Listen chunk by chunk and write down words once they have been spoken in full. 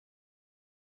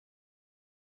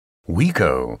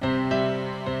WEKO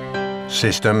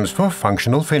Systems for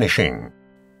Functional Finishing.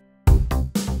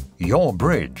 Your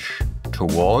bridge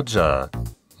towards a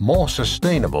more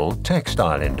sustainable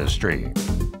textile industry.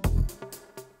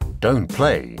 Don't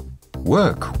play,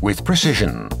 work with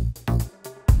precision.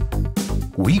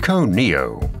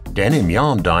 WEKO-NEO Denim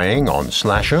yarn dyeing on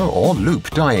slasher or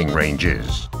loop dyeing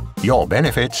ranges. Your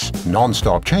benefits: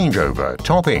 non-stop changeover,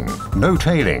 topping, no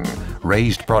tailing,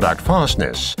 raised product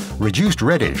fastness, reduced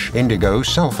reddish indigo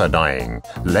sulfur dyeing,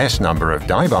 less number of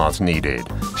dye baths needed,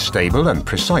 stable and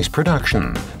precise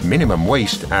production, minimum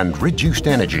waste and reduced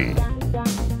energy.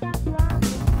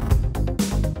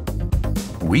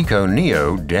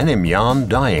 WEKO-NEO Denim yarn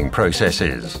dyeing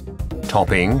processes: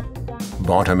 topping,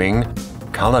 bottoming,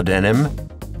 color denim,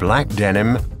 black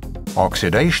denim,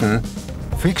 oxidation,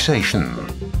 fixation.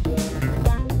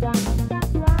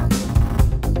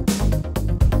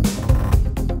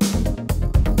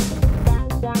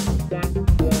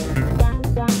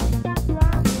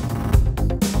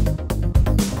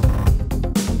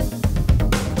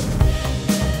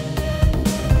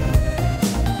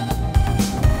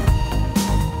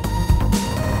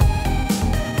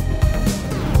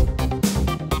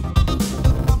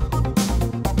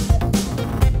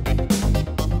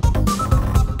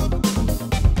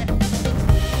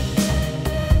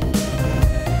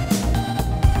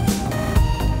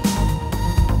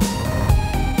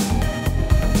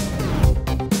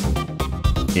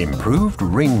 Improved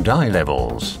ring dye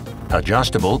levels,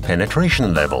 adjustable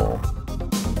penetration level.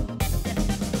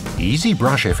 Easy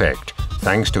brush effect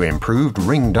thanks to improved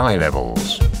ring dye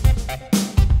levels.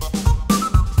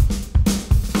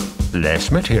 Less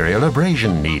material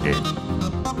abrasion needed.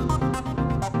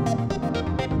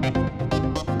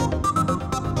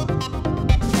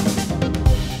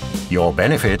 Your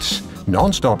benefits: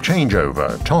 non-stop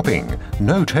changeover, topping,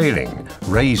 no tailing,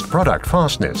 raised product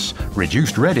fastness,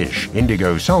 reduced reddish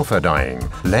indigo sulfur dyeing,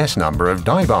 less number of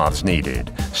dye baths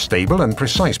needed, stable and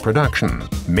precise production,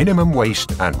 minimum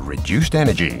waste and reduced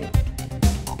energy.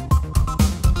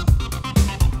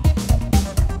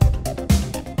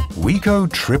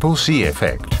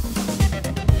 WEKO-TRIPLE-C-EFFECT.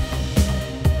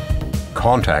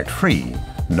 Contact-free,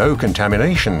 no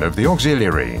contamination of the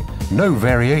auxiliary, no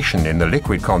variation in the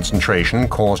liquid concentration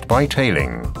caused by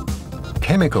tailing.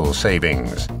 Chemical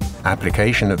savings,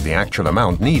 application of the actual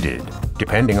amount needed.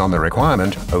 Depending on the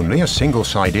requirement, only a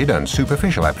single-sided and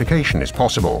superficial application is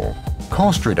possible.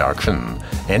 Cost reduction,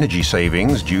 energy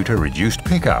savings due to reduced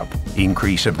pickup,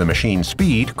 increase of the machine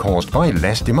speed caused by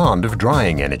less demand of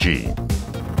drying energy.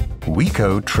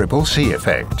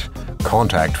 WEKO-TRIPLE-C-EFFECT,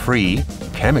 contact-free,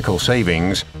 chemical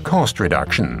savings, cost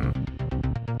reduction.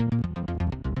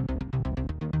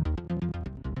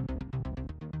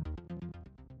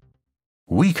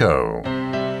 WEKO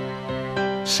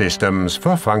Systems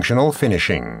for Functional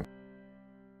Finishing.